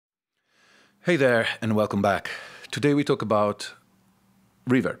Hey there and welcome back. Today we talk about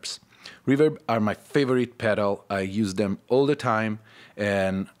reverbs. Reverb are my favorite pedal. I use them all the time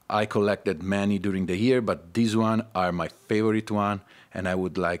and I collected many during the year, but these one are my favorite one and I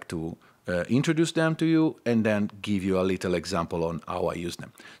would like to introduce them to you and then give you a little example on how I use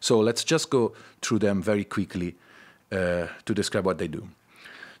them. So let's just go through them very quickly to describe what they do.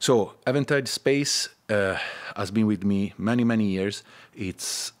 So Eventide Space has been with me many years.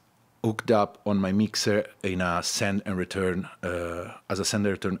 It's hooked up on my mixer in a send and return as a send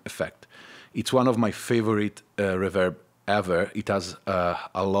and return effect. It's one of my favorite reverb ever. It has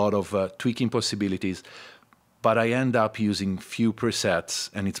a lot of tweaking possibilities, but I end up using few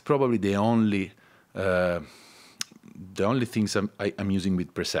presets, and it's probably the only things I'm using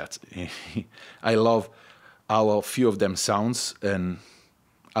with presets. I love how a few of them sounds, and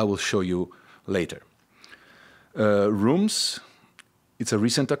I will show you later. Rooms. It's a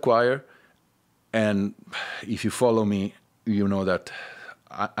recent acquire, and if you follow me, you know that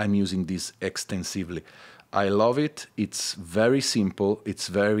I'm using this extensively. I love it. It's very simple. It's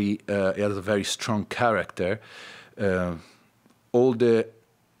it has a very strong character. All the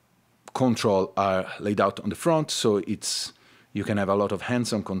control are laid out on the front, so you can have a lot of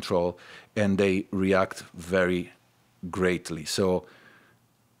hands-on control, and they react very greatly. So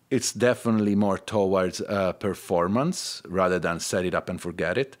it's definitely more towards performance rather than set it up and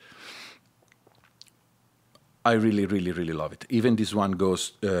forget it. I really love it. Even this one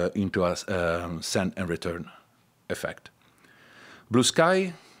goes into a send and return effect. Blue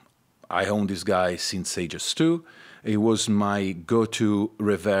Sky, I own this guy since ages 2. It was my go-to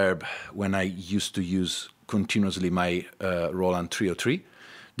reverb when I used to use continuously my Roland 303.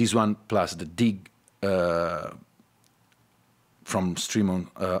 This one plus the Dig from Strymon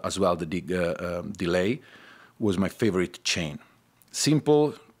as well, the Dig delay, was my favorite chain.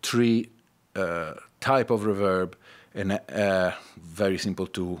 Simple, 3 type of reverb, and very simple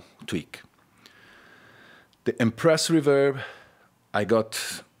to tweak. The Empress reverb, I got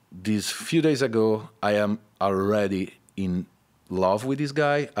this few days ago. I am already in love with this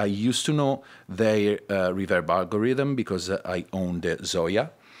guy. I used to know their reverb algorithm because I own the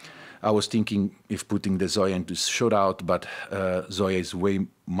Zoya. I was thinking if putting the Zoya into SHOOTOUT, but Zoya is way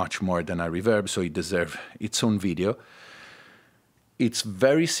much more than a reverb, so it deserves its own video. It's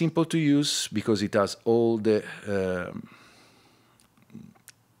very simple to use because it has all the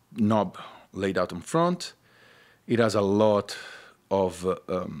knob laid out in front. It has a lot of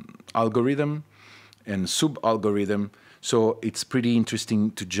algorithm and sub-algorithm, so it's pretty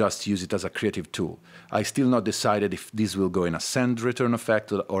interesting to just use it as a creative tool. I still not decided if this will go in a send return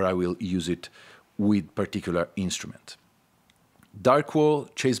effect or I will use it with particular instrument. Dark Wall,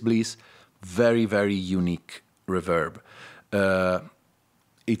 Chase Bliss, very unique reverb.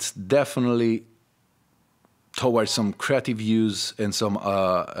 It's definitely towards some creative use and some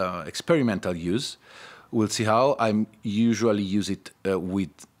experimental use. We'll see how. I usually use it with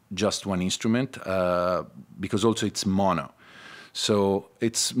just one instrument because also it's mono. So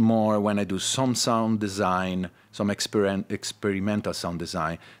it's more when I do some sound design, some experimental sound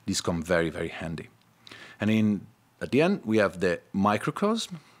design, these come very handy. And at the end, we have the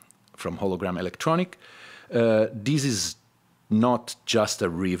Microcosm from Hologram Electronic. This is not just a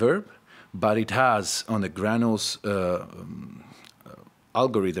reverb, but it has on the granules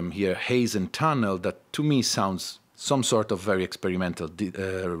algorithm here, haze and tunnel, that to me sounds some sort of very experimental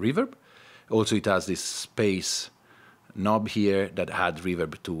reverb. Also, it has this space knob here that had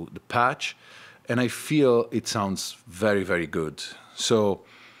reverb to the patch, and I feel it sounds very good. So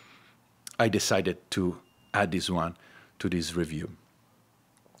I decided to add this one to this review.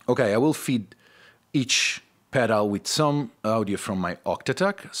 Okay, I will feed each pedal with some audio from my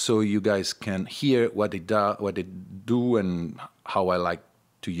Octatrack, so you guys can hear what they do and how I like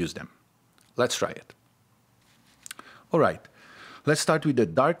to use them. Let's try it. All right, let's start with the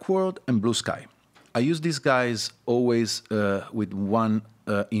Dark World and Blue Sky. I use these guys always with one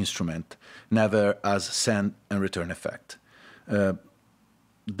instrument, never as send and return effect.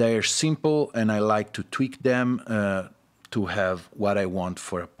 They're simple and I like to tweak them to have what I want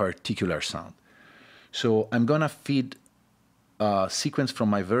for a particular sound. So I'm gonna feed a sequence from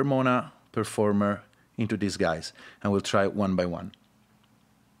my Vermona performer into these guys, and we'll try one by one.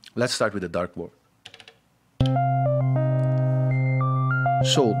 Let's start with the Dark World.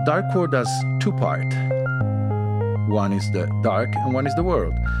 So Dark World has 2 parts. One is the dark and one is the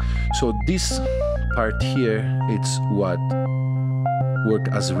world. So this part here, it's what works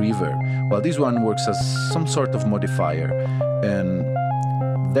as reverb, while this one works as some sort of modifier, and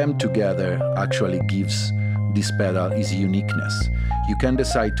them together actually gives this pedal is uniqueness. You can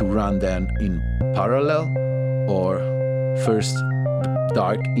decide to run them in parallel, or first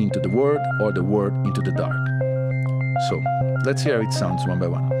dark into the word or the word into the dark. So let's hear how it sounds one by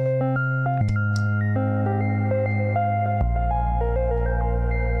one.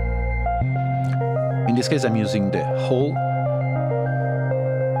 In this case, I'm using the whole.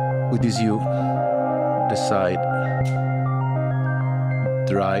 With this, you decide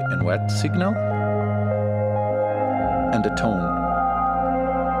dry and wet signal, and the tone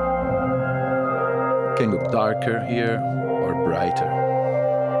can go darker here or brighter.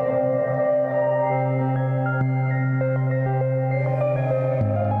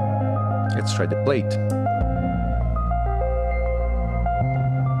 Let's try the plate.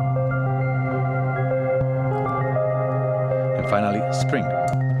 And finally, spring.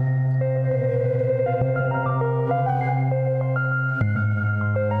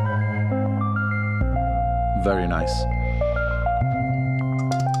 Very nice.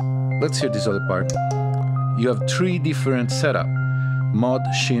 Let's hear this other part. You have 3 different setups: mod,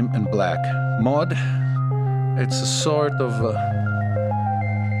 shim, and black. Mod, it's a sort of,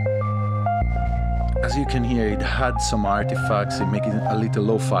 as you can hear, it had some artifacts, it makes it a little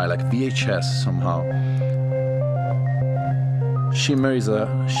lo-fi, like VHS somehow. Shimmer is a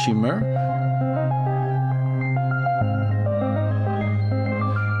shimmer.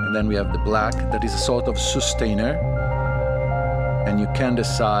 And then we have the black, that is a sort of sustainer. And you can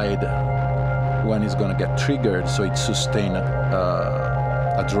decide when it's gonna get triggered, so it sustains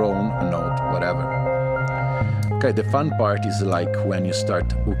a drone, a note, whatever. Okay, the fun part is like when you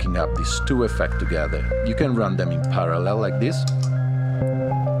start hooking up these 2 effects together. You can run them in parallel like this.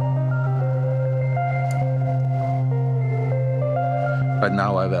 Right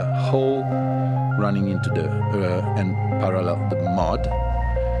now I have a whole running into the and parallel the mod.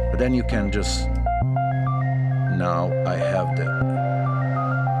 But then you can just, now I have the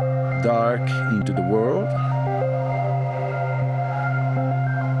dark into the world.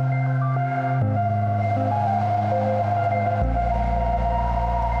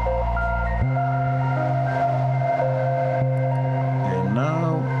 And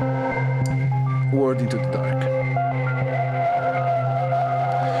now word into the dark.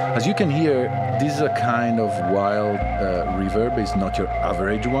 As you can hear, this is a kind of wild reverb, it's not your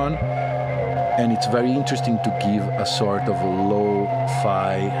average one, and it's very interesting to give a sort of a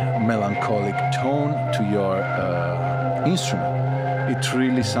lo-fi, melancholic tone to your instrument. It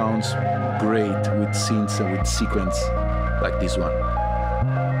really sounds great with synths and with sequence like this one.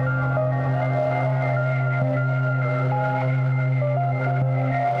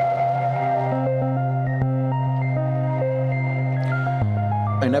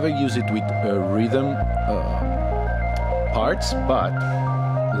 I never use it with rhythm parts, but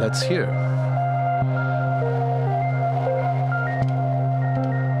let's hear.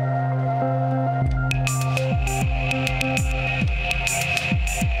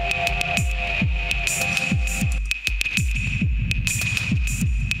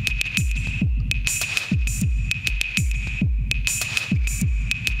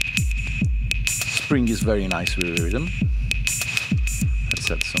 Spring is very nice with rhythm.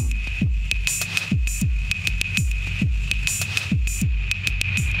 Let's add some.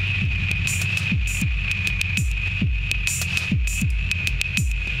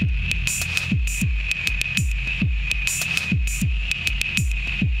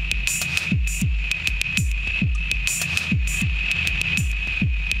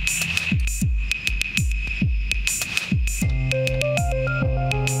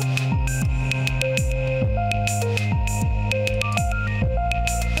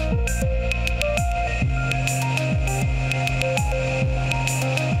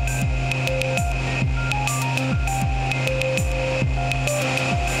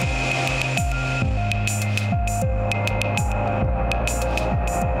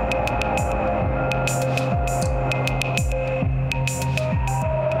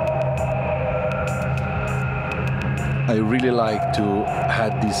 I really like to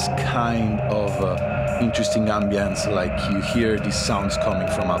add this kind of interesting ambience, like you hear these sounds coming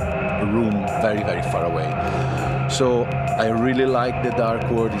from a room very, very far away. So I really like the dark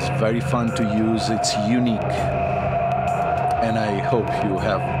word, it's very fun to use, it's unique, and I hope you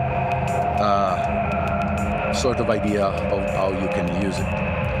have a sort of idea of how you can use it.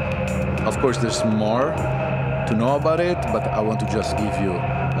 Of course, there's more to know about it, but I want to just give you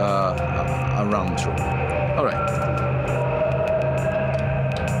a round through. All right.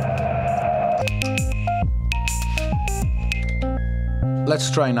 Let's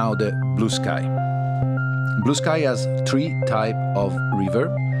try now the Blue Sky. Blue Sky has 3 types of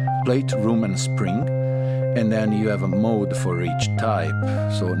reverb: plate, room, and spring. And then you have a mode for each type.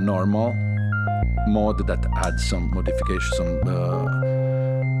 So normal, mode that adds some modification, some,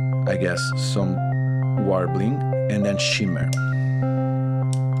 I guess, some warbling, and then shimmer.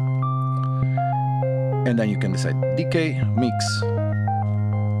 And then you can decide decay, mix,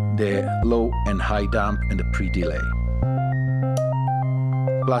 the low and high dump, and the pre-delay.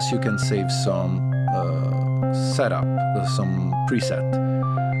 Plus you can save some setup, some preset.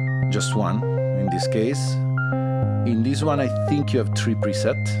 Just one in this case. In this one I think you have 3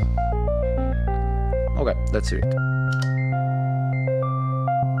 presets. Okay, let's hear it.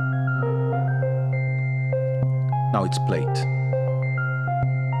 Now it's played.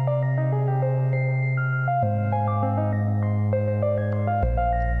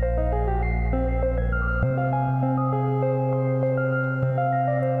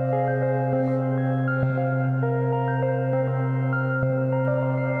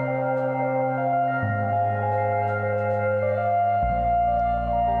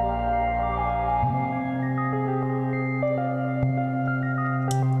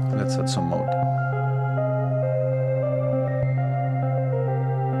 Let's add some mode.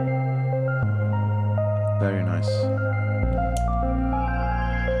 Very nice.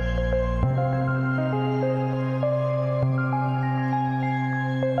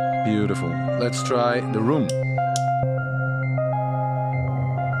 Beautiful. Let's try the room.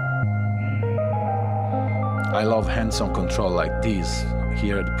 I love hands-on control like this.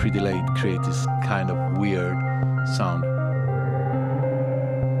 Here the pre-delay creates this kind of weird sound.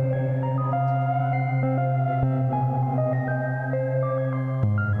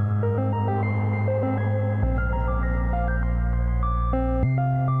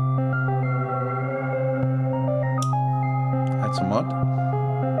 Add some mod.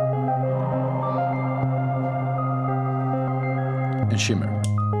 And shimmer.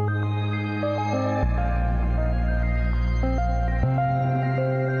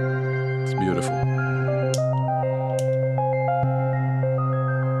 It's beautiful.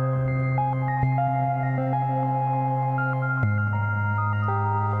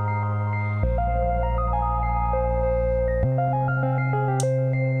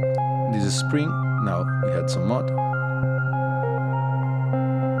 This is spring. Now we had some mod.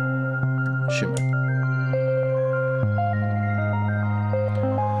 Shimmer.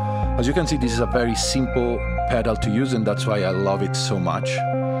 As you can see, this is a very simple pedal to use, and that's why I love it so much.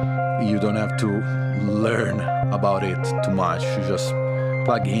 You don't have to learn about it too much. You just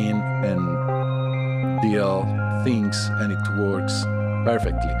plug in and deal things and it works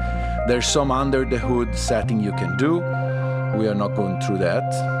perfectly. There's some under the hood setting you can do. We are not going through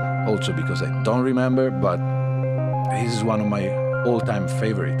that, also because I don't remember, but this is one of my all-time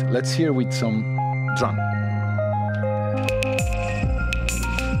favorite. Let's hear with some drum.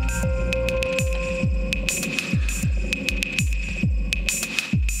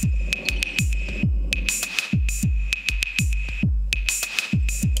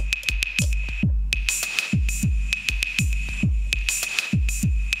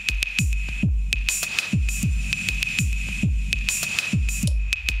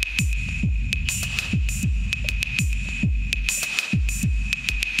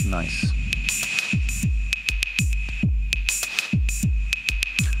 Nice.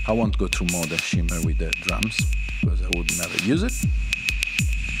 I won't go through mode and shimmer with the drums because I would never use it.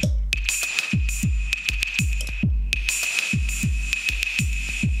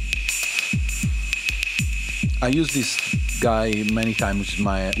 I use this guy many times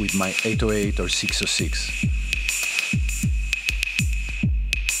with my 808 or 606.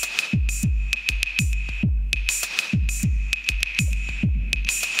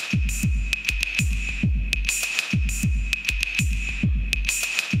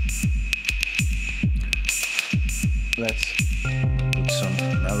 Let's put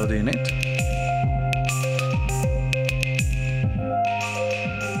some melody in it.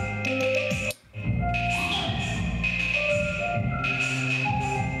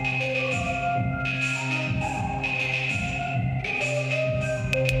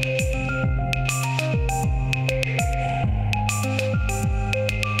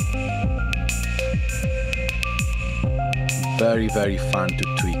 Very, very fun to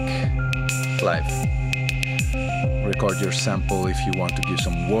tweak live. Record your sample if you want to give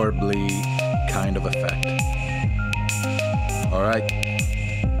some warbly kind of effect. All right.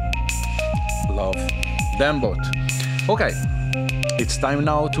 Love them both. Okay, it's time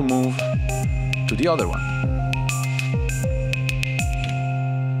now to move to the other one.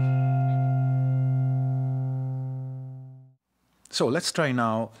 So let's try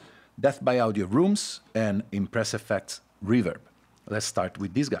now Death by Audio Rooms and Empress Effects Reverb. Let's start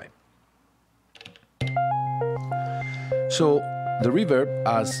with this guy. So the Reverb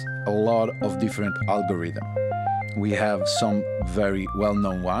has a lot of different algorithms. We have some very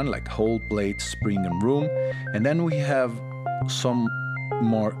well-known one like whole plate, spring and room, and then we have some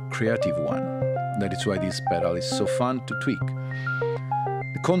more creative one. That is why this pedal is so fun to tweak.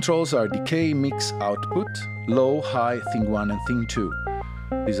 The controls are decay, mix, output, low, high, thing 1 and thing 2.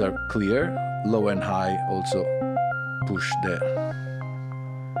 These are clear, low and high also push the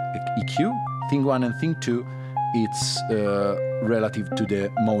EQ. Thing 1 and thing 2, it's relative to the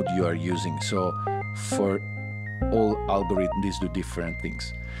mode you are using. So for all algorithms, these do different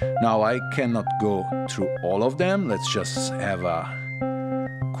things. Now I cannot go through all of them. Let's just have a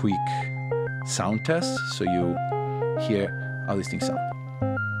quick sound test so you hear how these things sound.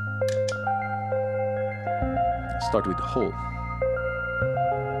 Start with the whole.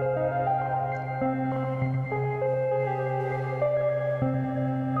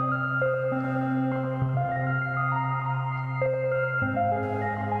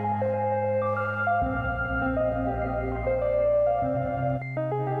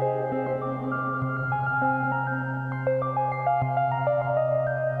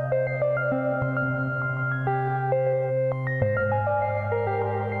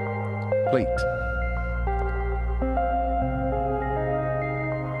 Plate.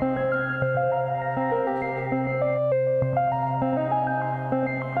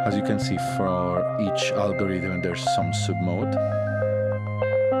 As you can see, for each algorithm there's some submode.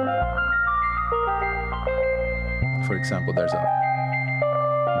 For example, there's a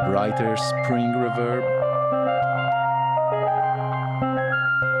brighter spring reverb,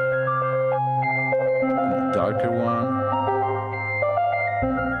 and a darker one.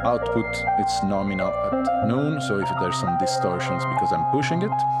 Output, it's nominal at noon, so if there's some distortions because I'm pushing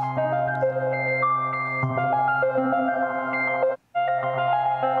it.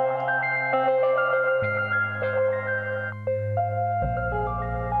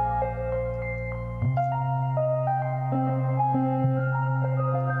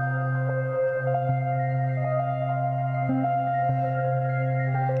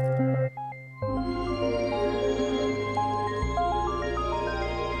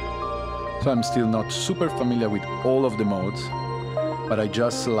 So I'm still not super familiar with all of the modes, but I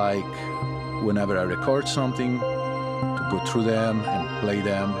just like, whenever I record something, to go through them and play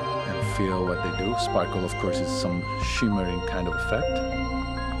them and feel what they do. Sparkle, of course, is some shimmering kind of effect.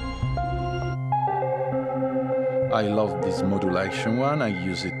 I love this modulation one. I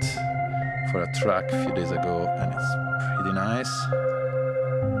used it for a track a few days ago and it's pretty nice.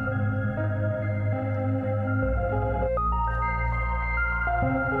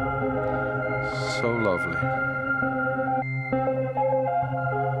 So lovely.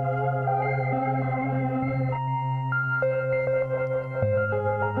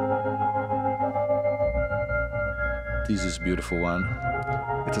 This is a beautiful one.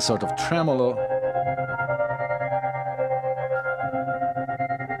 It's a sort of tremolo.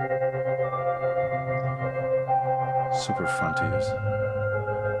 Super fun to use.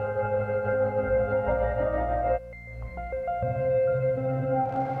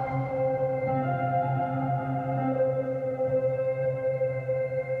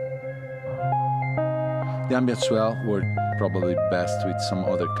 The ambient swell worked probably best with some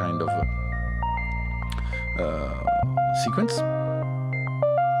other kind of sequence.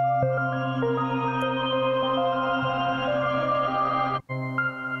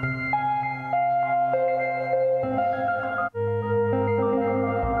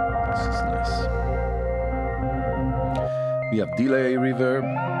 This is nice. We have delay reverb.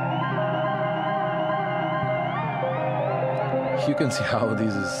 You can see how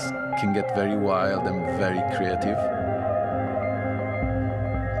this can get very wild and very creative.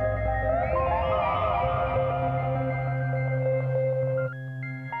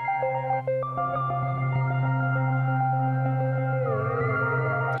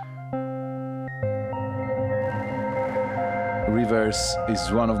 Reverse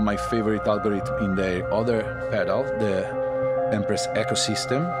is one of my favorite algorithms in their other pedal, the Empress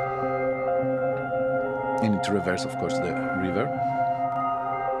ecosystem. And it reverse, of course, the reverb.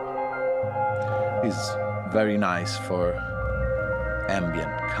 Is very nice for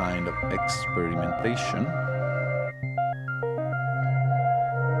ambient kind of experimentation.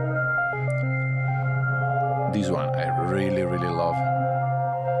 This one I really love.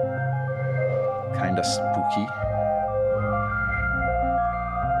 Kinda spooky.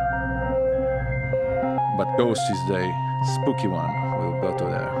 But Ghost is the spooky one. We'll go to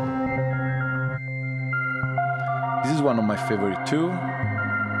there. This is one of my favorite too.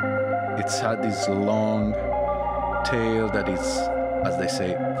 It's had this long tail that is, as they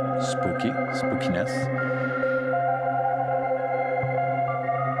say, spookiness.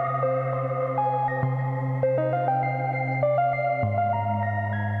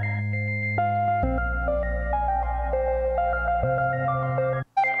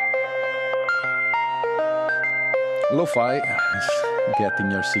 lo-fi, it's getting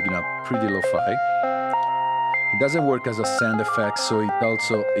your signal pretty lo-fi. It doesn't work as a send effect, so it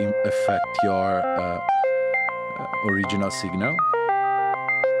also affects your original signal.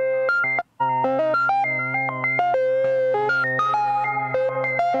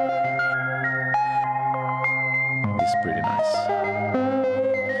 It's pretty nice.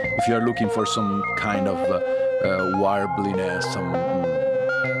 If you're looking for some kind of warbliness, some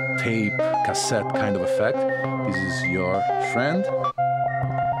tape, cassette kind of effect, this is your friend.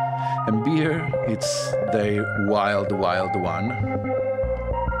 And beer, it's the wild, wild one.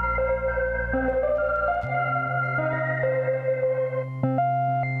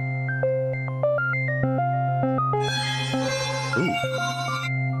 Ooh.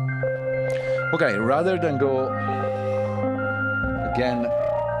 Okay, rather than go again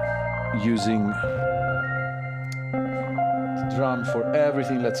using the drum for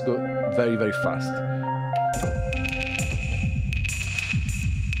everything, let's go very, very fast.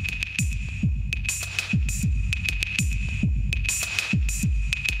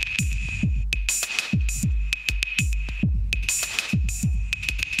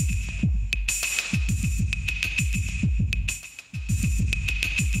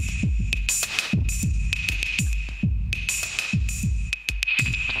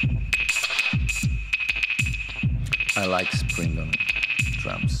 I like spring on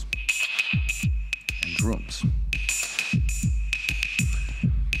drums and drums.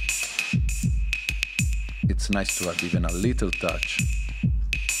 It's nice to add even a little touch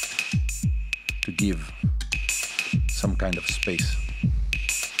to give some kind of space.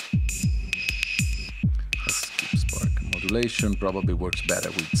 Let's keep spark modulation, probably works better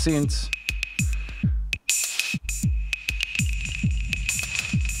with synths.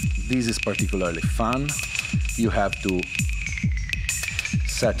 This is particularly fun. You have to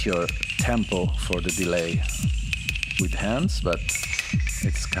set your tempo for the delay with hands, but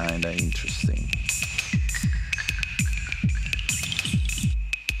it's kind of interesting.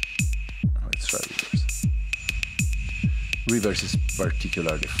 Let's try reverse. Reverse is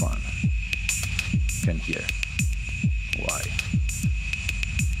particularly fun. You can hear why.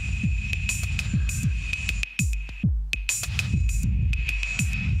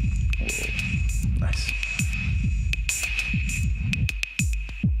 Oh, nice.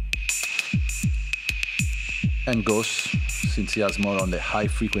 And goes, since he has more on the high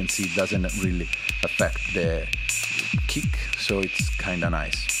frequency, it doesn't really affect the kick, so it's kind of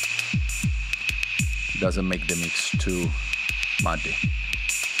nice. Doesn't make the mix too muddy.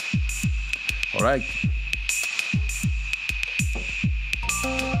 All right.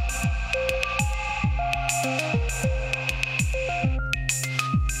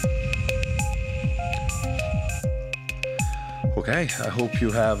 Okay, I hope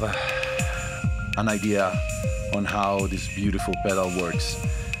you have an idea on how this beautiful pedal works.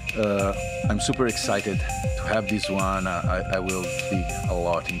 I'm super excited to have this one. I will dig a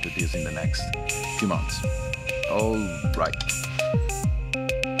lot into this in the next few months. All right.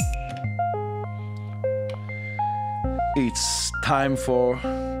 It's time for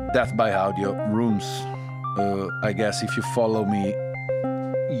Death by Audio rooms. I guess if you follow me,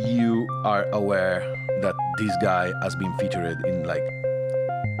 you are aware that this guy has been featured in like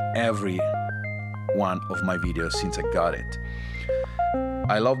every one of my videos since I got it.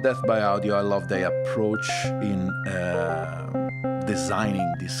 I love Death by Audio. I love their approach in designing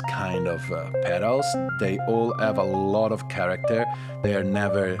this kind of pedals. They all have a lot of character. They are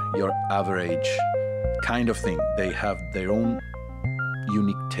never your average kind of thing. They have their own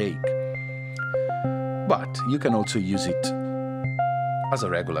unique take. But you can also use it as a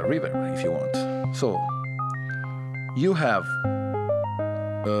regular reverb if you want. So you have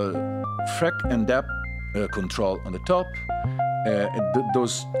freq and depth control on the top.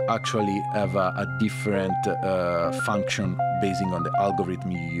 Those actually have a different function based on the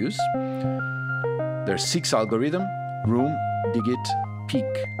algorithm you use. There's 6 algorithms: room, digit,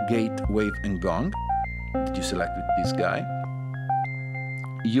 peak, gate, wave, and gong that you select with this guy.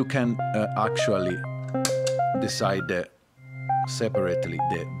 You can actually decide separately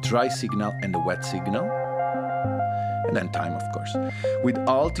the dry signal and the wet signal, and then time, of course. With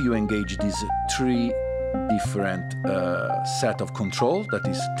Alt, you engage these 3 different set of control, that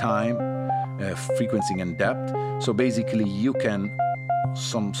is time, frequency, and depth. So basically you can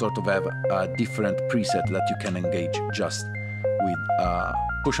some sort of have a different preset that you can engage just with a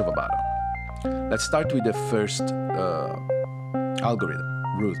push of a button. Let's start with the first algorithm,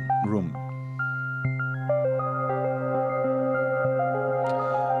 room.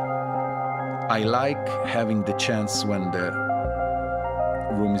 I like having the chance when the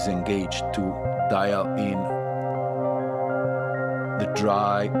room is engaged to dial in the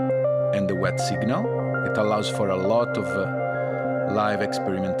dry and the wet signal. It allows for a lot of live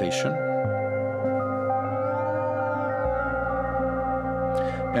experimentation.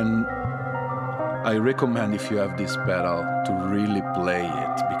 And I recommend, if you have this pedal, to really play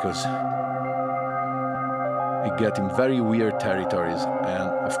it, because you get in very weird territories, and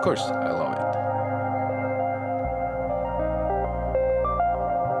of course I love it.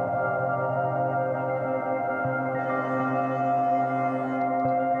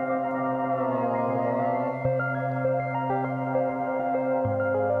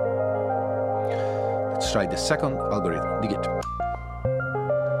 Let's try the second algorithm. Dig it.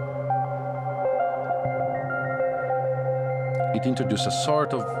 It introduces a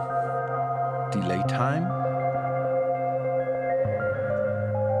sort of delay time.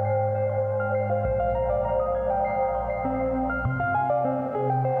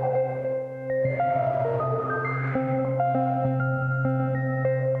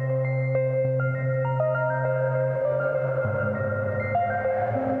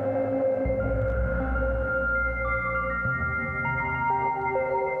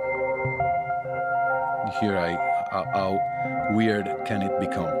 Here how weird can it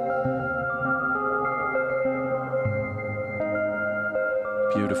become?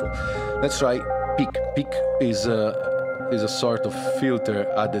 Beautiful. Let's try peak. Peak is a sort of filter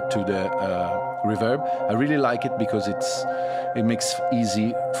added to the reverb. I really like it because it makes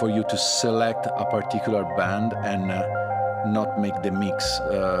easy for you to select a particular band and not make the mix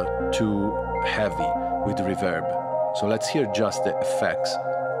too heavy with reverb. So let's hear just the effects.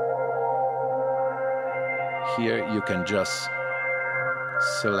 Here you can just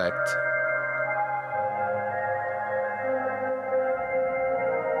select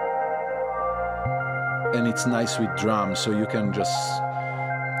and it's nice with drums, so you can just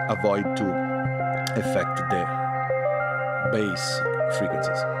avoid to affect the bass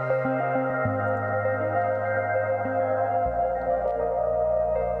frequencies.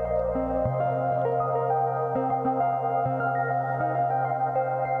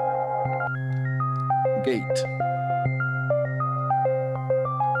 Gate.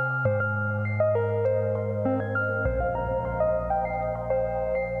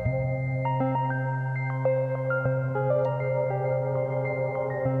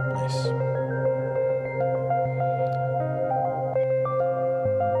 Nice.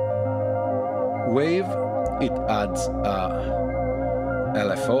 Wave, it adds a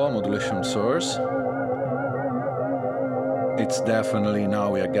LFO, a modulation source. It's definitely,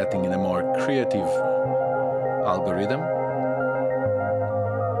 now we are getting in a more creative algorithm.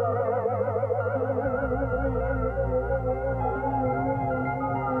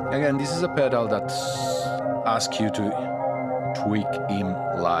 Again, this is a pedal that asks you to tweak in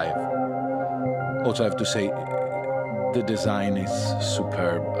live. Also, I have to say, the design is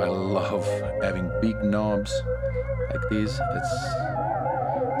superb. I love having big knobs like this.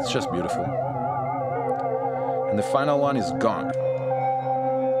 It's just beautiful. And the final one is Gong.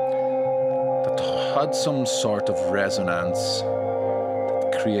 That had some sort of resonance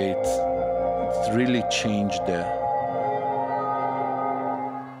that creates, it really changed the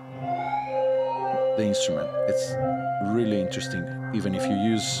instrument. It's really interesting, even if you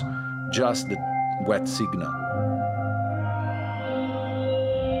use just the wet signal.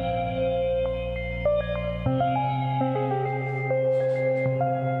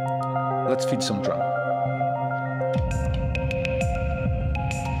 Let's feed some drum.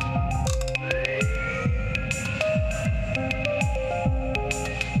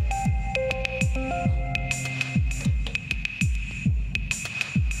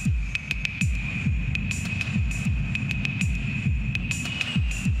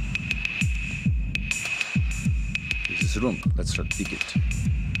 Room. Let's try dig it.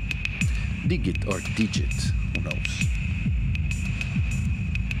 Dig it or digit, who knows?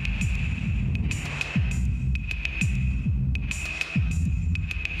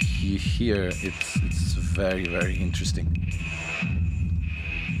 Here it's very, very interesting.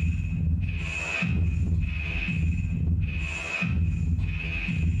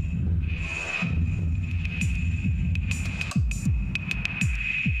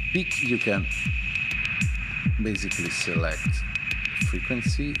 Peak, you can basically select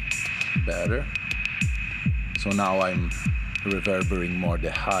frequency better. So now I'm reverberating more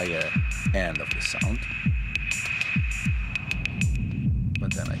the higher end of the sound.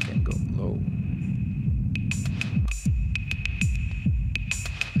 But then I can go low.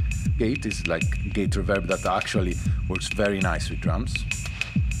 Gate is like gate reverb that actually works very nice with drums.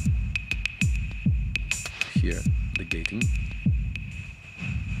 Here, the gating.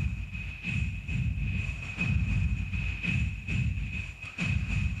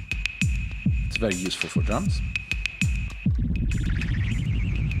 very useful for drums.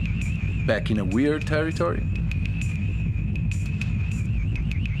 Back in a weird territory.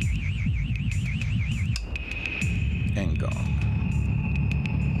 And gone.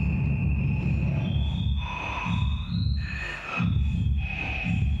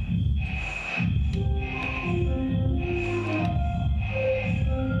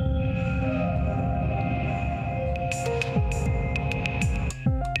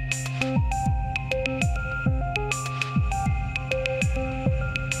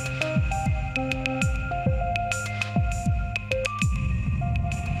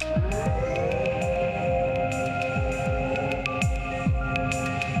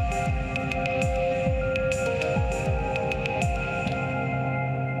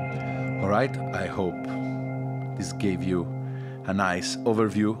 Alright, I hope this gave you a nice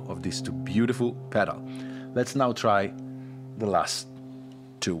overview of these two beautiful pedals. Let's now try the last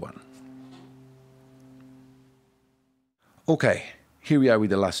one. Okay, here we are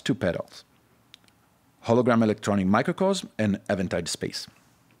with the last two pedals. Hologram Electronic Microcosm and Eventide Space.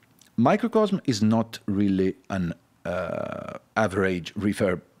 Microcosm is not really an average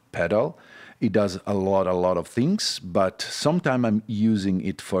reverb pedal. It does a lot of things, but sometimes I'm using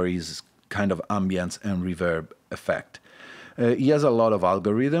it for its kind of ambience and reverb effect. He has a lot of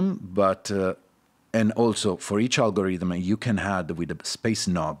algorithm, but and also for each algorithm you can add with a space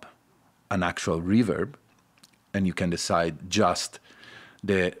knob an actual reverb, and you can decide just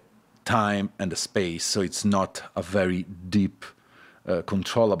the time and the space, so it's not a very deep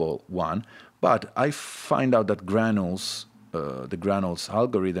controllable one. But I find out that granules, the granules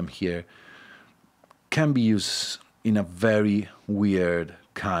algorithm here, can be used in a very weird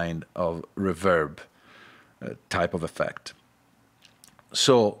kind of reverb type of effect.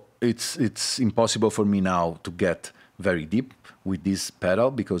 So it's impossible for me now to get very deep with this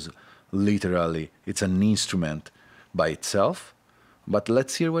pedal because literally it's an instrument by itself. But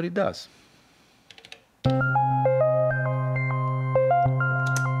let's hear what it does.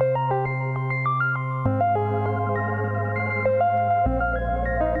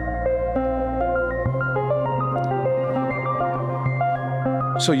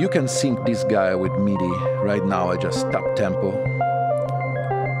 So you can sync this guy with MIDI. Right now I just tap tempo.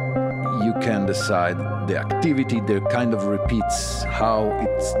 You can decide the activity, there kind of repeats how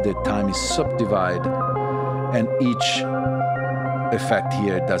the time is subdivided, and each effect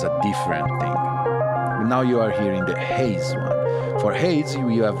here does a different thing. Now you are hearing the haze one. For haze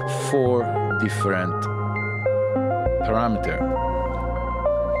we have 4 different parameters.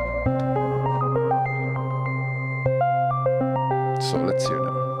 So let's hear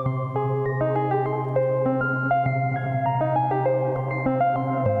them.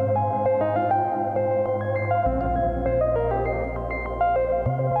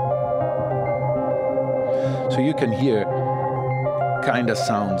 So you can hear kinda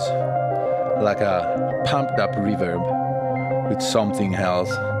sounds like a pumped up reverb with something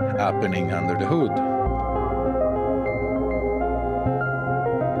else happening under the hood.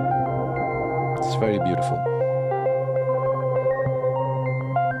 It's very beautiful.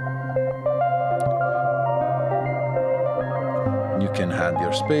 You can add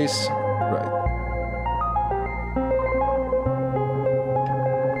your space, right?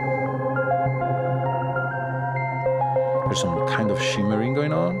 There's some kind of shimmering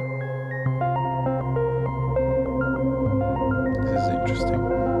going on. This is interesting.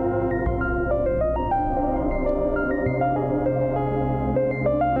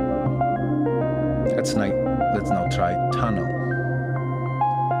 Let's now try tunnel.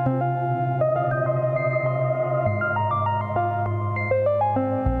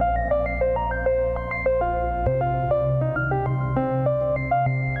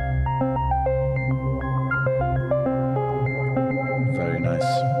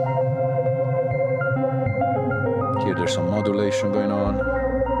 Here there's some modulation going on.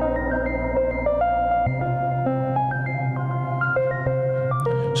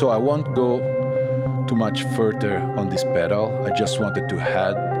 So I won't go too much further on this pedal. I just wanted to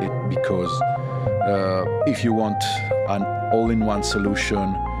add it because if you want an all-in-one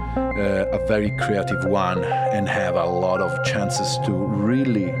solution, a very creative one, and have a lot of chances to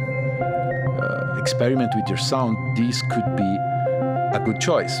really experiment with your sound, this could be a good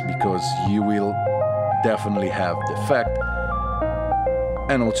choice because you will definitely have the effect,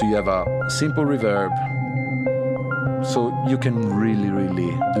 and also you have a simple reverb, so you can really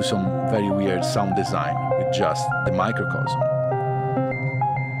do some very weird sound design with just the microcosm.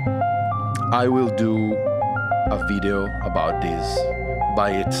 I will do a video about this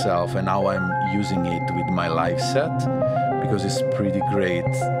by itself and how I'm using it with my live set, because it's pretty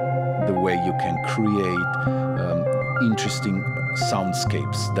great the way you can create interesting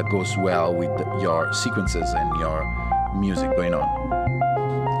soundscapes that goes well with your sequences and your music going on.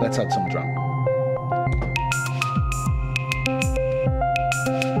 Let's add some drum.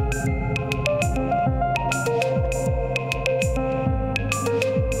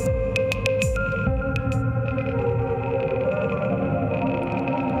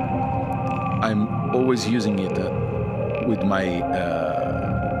 I'm always using it with my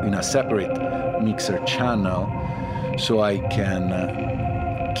in a separate mixer channel, so I can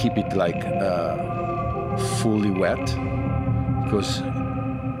keep it like fully wet, because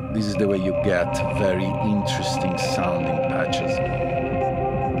this is the way you get very interesting sounding patches.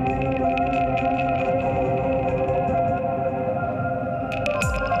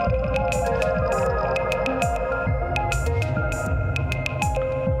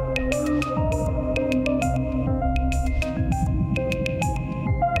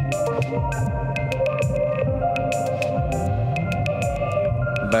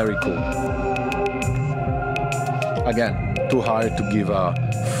 Very cool. Again, too hard to give a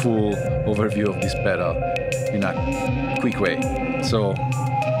full overview of this pedal in a quick way, so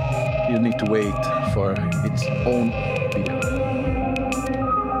you need to wait for its own video.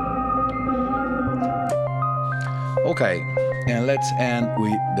 Okay, and let's end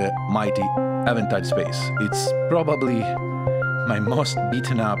with the mighty Eventide Space. It's probably my most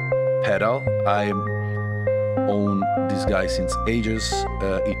beaten up pedal. I own this guy since ages.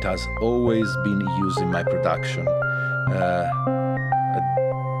 It has always been used in my production. I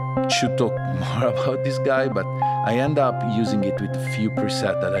should talk more about this guy, but I end up using it with a few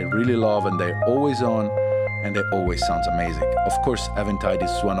presets that I really love, and they're always on, and they always sounds amazing. Of course, Eventide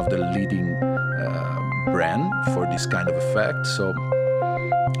is one of the leading brand for this kind of effect, so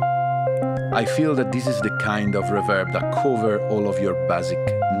I feel that this is the kind of reverb that cover all of your basic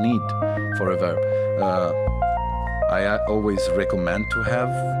need for reverb. I always recommend to have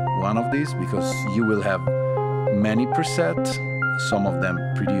one of these, because you will have many presets, some of them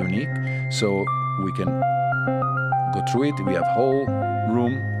pretty unique, so we can go through it. We have whole,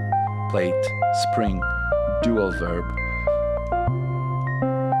 room, plate, spring, dual verb,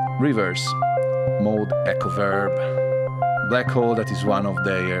 reverse, mode, echo verb, black hole, that is one of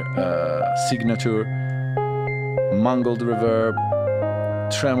their signature, mangled reverb,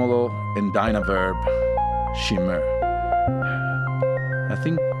 tremolo, and dynaverb, shimmer. I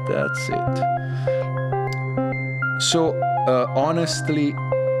think that's it. So honestly,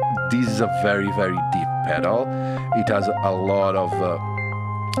 this is a very, very deep pedal. It has a lot of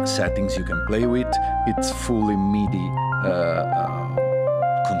settings you can play with. It's fully MIDI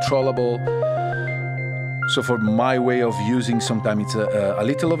controllable. So for my way of using, sometimes it's a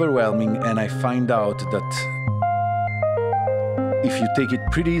little overwhelming, and I find out that if you take it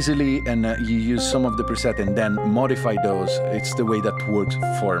pretty easily and you use some of the preset and then modify those, it's the way that works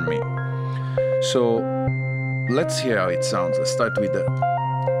for me. So let's hear how it sounds. Let's start with the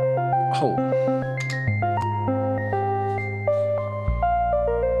whole.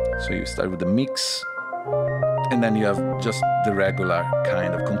 So you start with the mix, and then you have just the regular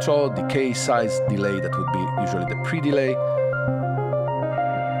kind of control, decay, size, delay, that would be usually the pre-delay,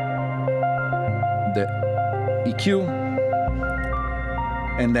 the EQ,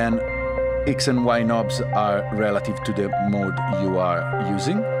 and then X and Y knobs are relative to the mode you are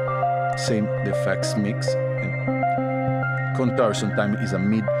using. Same, the effects mix. And contour sometimes is a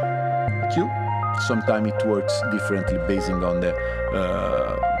mid EQ, sometimes it works differently based on the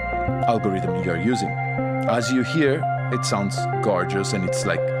algorithm you're using. As you hear, it sounds gorgeous, and it's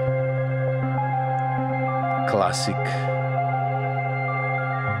like classic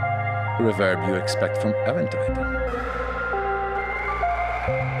reverb you expect from Eventide.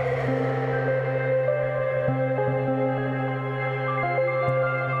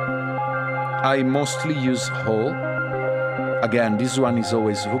 I mostly use whole. Again, this one is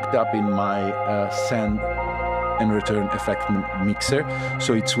always hooked up in my send and return effect mixer,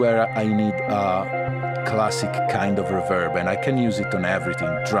 so it's where I need a classic kind of reverb, and I can use it on everything,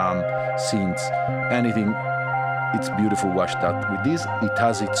 drum, synths, anything. It's beautiful washed out. With this, it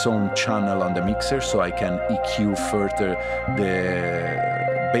has its own channel on the mixer, so I can EQ further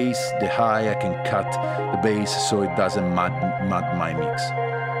the bass, the high. I can cut the bass so it doesn't mud my mix.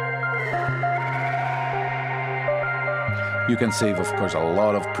 You can save, of course, a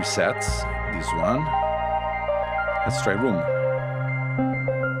lot of presets. This one. Let's try room.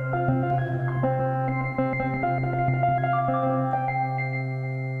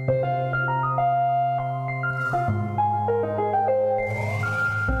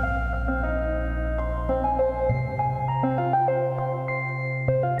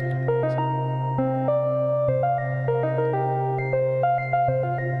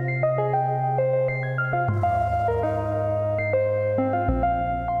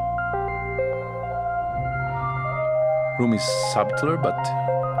 Room is subtler, but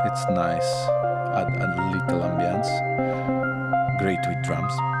it's nice. Add a little ambience. Great with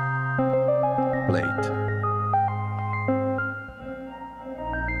drums. Plate.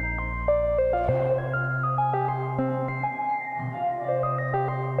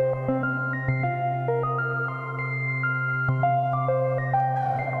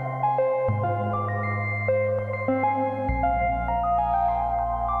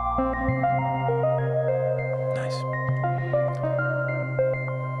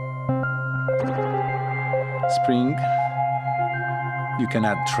 Spring, you can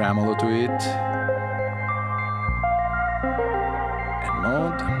add tremolo to it, and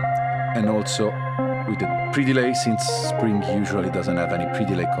mode, and also with the pre-delay, since Spring usually doesn't have any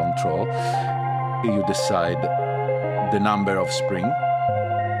pre-delay control, you decide the number of Spring.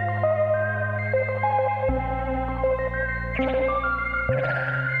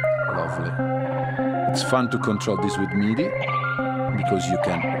 Lovely. It's fun to control this with MIDI, because you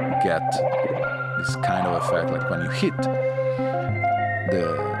can get this kind of effect, like when you hit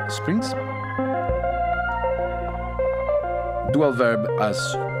the springs. Dual Verb has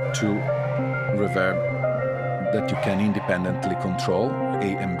two reverb that you can independently control,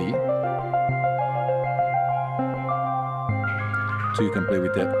 A and B. So you can play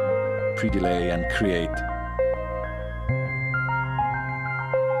with the pre-delay and create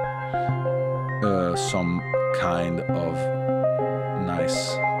some kind of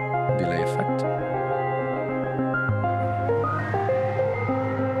nice delay effect.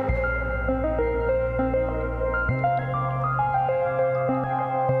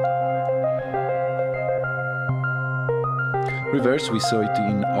 Reverse, we saw it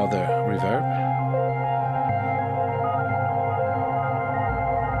in other reverb.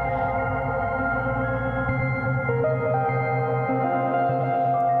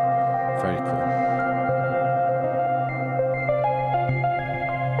 Very cool.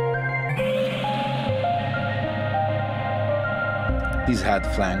 This had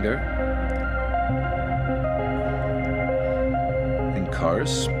flanger and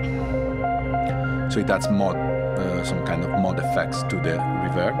chorus, so it adds some kind of mod effects to the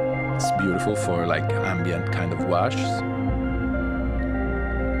reverb. It's beautiful for like ambient kind of washes.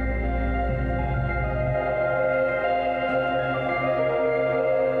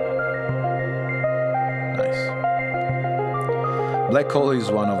 Nice. Black Hole is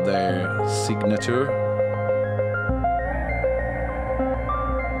one of their signature.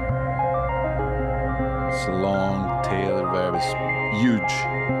 It's a long tail reverb, it's huge.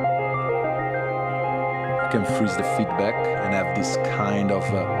 Can freeze the feedback and have this kind of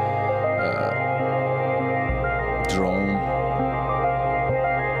drone.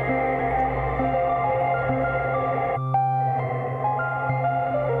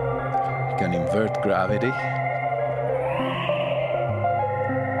 You can invert gravity.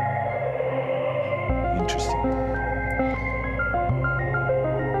 Interesting.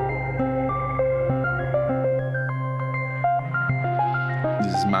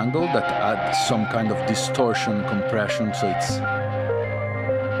 Mangle that adds some kind of distortion, compression, so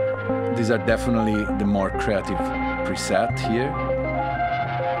these are definitely the more creative preset here.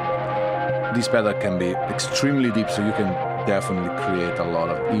 This pedal can be extremely deep, so you can definitely create a lot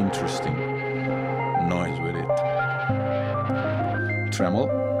of interesting noise with it. Tremolo.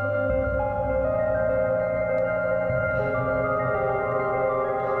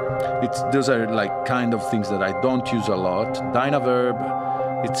 Those are like kind of things that I don't use a lot. Dynaverb.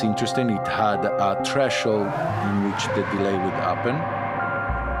 It's interesting, it had a threshold in which the delay would happen.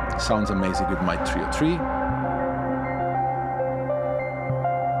 Sounds amazing with my 303.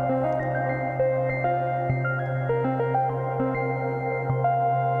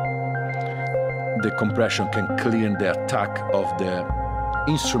 The compression can clear the attack of the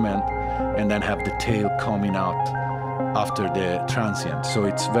instrument and then have the tail coming out after the transient. So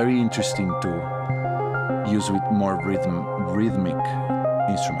it's very interesting to use with more rhythmic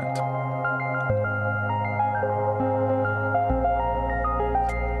instrument.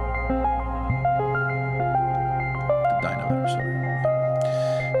 The Dynaverb, sorry.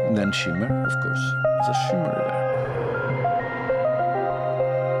 And then shimmer, of course. There's a shimmer there.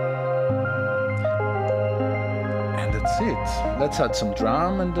 And that's it. Let's add some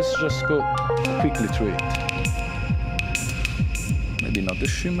drum and let's just go quickly through it. Maybe not the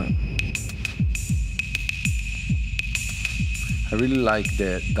shimmer. I really like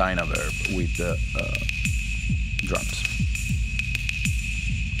the Dynaverb with the drums.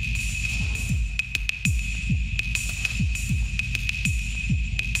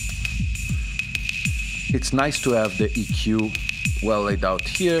 It's nice to have the EQ well laid out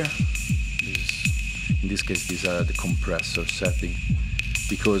here. This In this case, these are the compressor setting,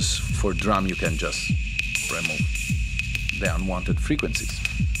 because for drum you can just remove the unwanted frequencies.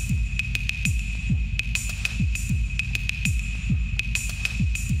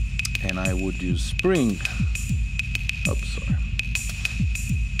 And I would use spring. Oops, sorry.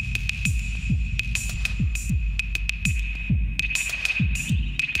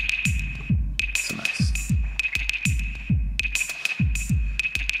 It's nice.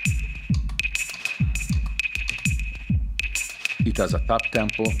 It has a tap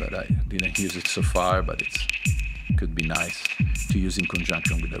tempo, but I didn't use it so far, but it could be nice to use in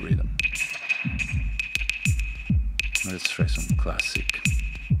conjunction with the rhythm. Let's try some classic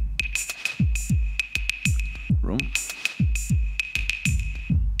room.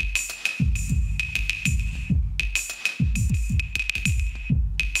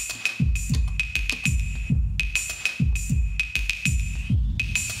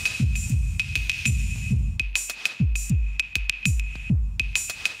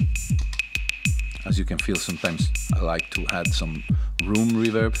 As you can feel, sometimes I like to add some room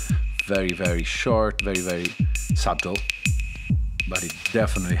reverb, very, very short, very, very subtle, but it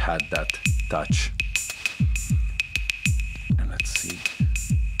definitely had that touch. And let's see.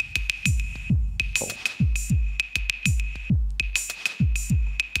 Oh.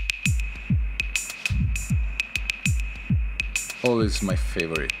 Always my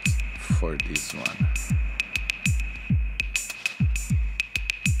favorite for this one.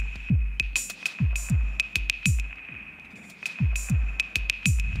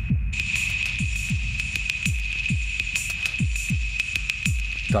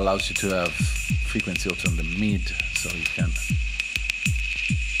 It allows you to have frequency also on the mid, so you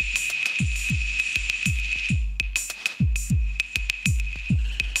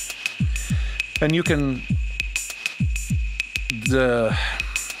can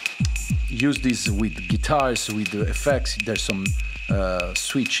use this with guitars, with the effects. There's some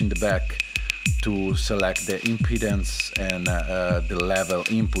switch in the back to select the impedance and the level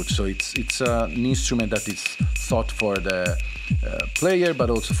input. So it's an instrument that is thought for the player, but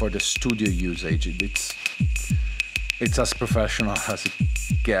also for the studio usage. It's as professional as it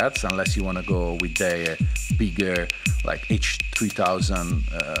gets, unless you want to go with the bigger, like H3000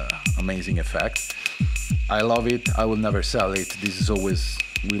 amazing effect. I love it. I will never sell it. This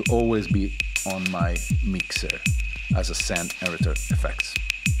will always be on my mixer as a send and return effects.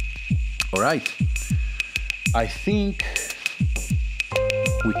 All right, I think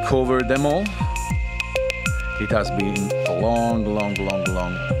we covered them all. It has been a long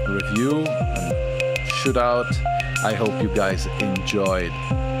review and shootout. I hope you guys enjoyed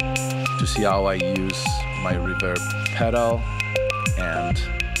to see how I use my reverb pedal, and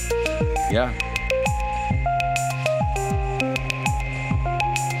yeah,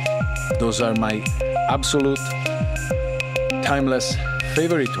 those are my absolute timeless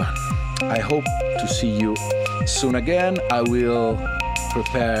favorite one. I hope to see you soon again. I will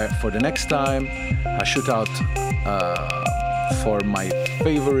prepare for the next time a shootout for my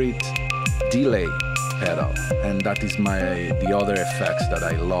favorite delay pedal, and that is the other effects that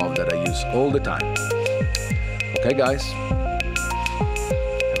I love, that I use all the time. Okay guys,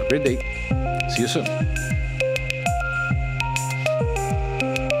 have a great day. See you soon.